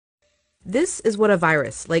This is what a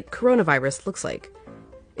virus, like coronavirus, looks like.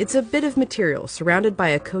 It's a bit of material surrounded by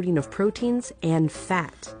a coating of proteins and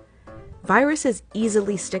fat. Viruses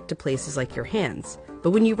easily stick to places like your hands,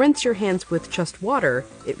 but when you rinse your hands with just water,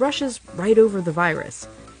 it rushes right over the virus.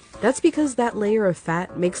 That's because that layer of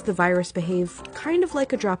fat makes the virus behave kind of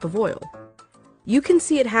like a drop of oil. You can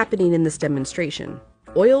see it happening in this demonstration.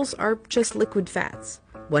 Oils are just liquid fats.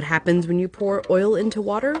 What happens when you pour oil into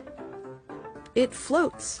water? It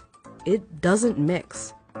floats. It doesn't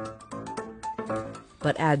mix.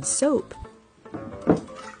 But add soap,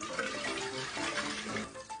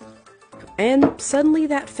 and suddenly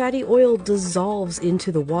that fatty oil dissolves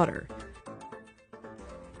into the water.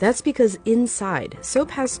 That's because inside, soap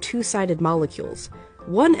has two-sided molecules.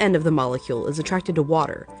 One end of the molecule is attracted to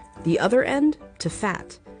water, the other end to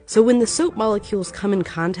fat. So when the soap molecules come in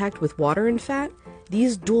contact with water and fat,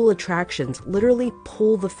 these dual attractions literally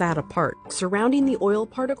pull the fat apart, surrounding the oil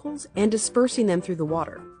particles and dispersing them through the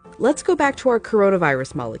water. Let's go back to our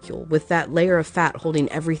coronavirus molecule with that layer of fat holding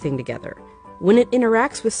everything together. When it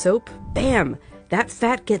interacts with soap, bam, that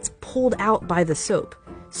fat gets pulled out by the soap.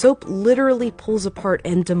 Soap literally pulls apart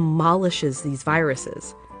and demolishes these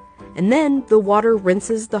viruses. And then the water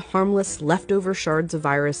rinses the harmless leftover shards of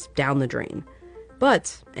virus down the drain.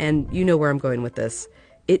 But, and you know where I'm going with this,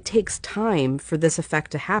 it takes time for this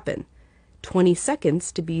effect to happen. 20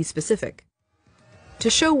 seconds to be specific.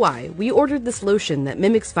 To show why, we ordered this lotion that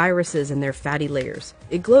mimics viruses and their fatty layers.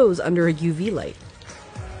 It glows under a UV light.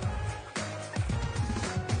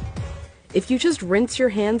 If you just rinse your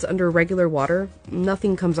hands under regular water,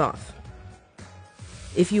 nothing comes off.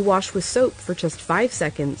 If you wash with soap for just 5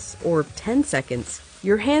 seconds or 10 seconds,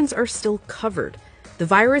 your hands are still covered. The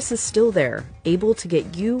virus is still there, able to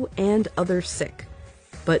get you and others sick.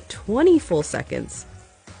 But 20 full seconds,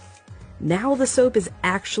 now the soap is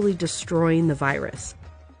actually destroying the virus.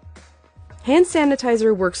 Hand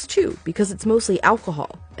sanitizer works too because it's mostly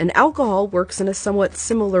alcohol, and alcohol works in a somewhat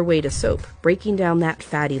similar way to soap, breaking down that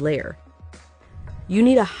fatty layer. You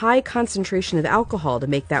need a high concentration of alcohol to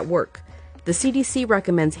make that work. The CDC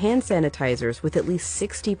recommends hand sanitizers with at least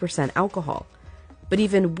 60% alcohol. But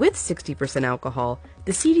even with 60% alcohol,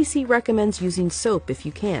 the CDC recommends using soap if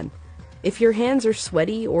you can. If your hands are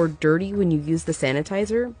sweaty or dirty when you use the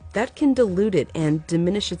sanitizer, that can dilute it and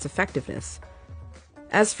diminish its effectiveness.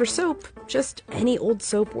 As for soap, just any old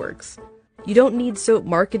soap works. You don't need soap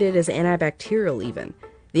marketed as antibacterial even.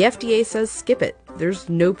 The FDA says skip it. There's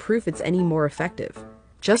no proof it's any more effective.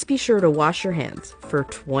 Just be sure to wash your hands for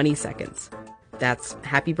 20 seconds. That's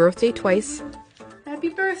happy birthday twice. Happy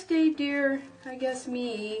birthday, dear. I guess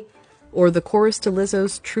me. Or the chorus to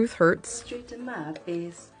Lizzo's Truth Hurts. Straight to my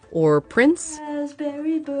face. Or Prince,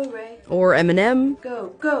 Raspberry Beret, or Eminem,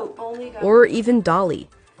 Go, Go, Only God, or even Dolly.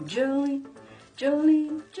 Jolene,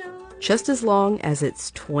 Jolene, Jolene. Just as long as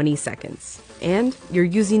it's 20 seconds. And you're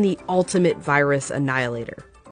using the ultimate virus annihilator.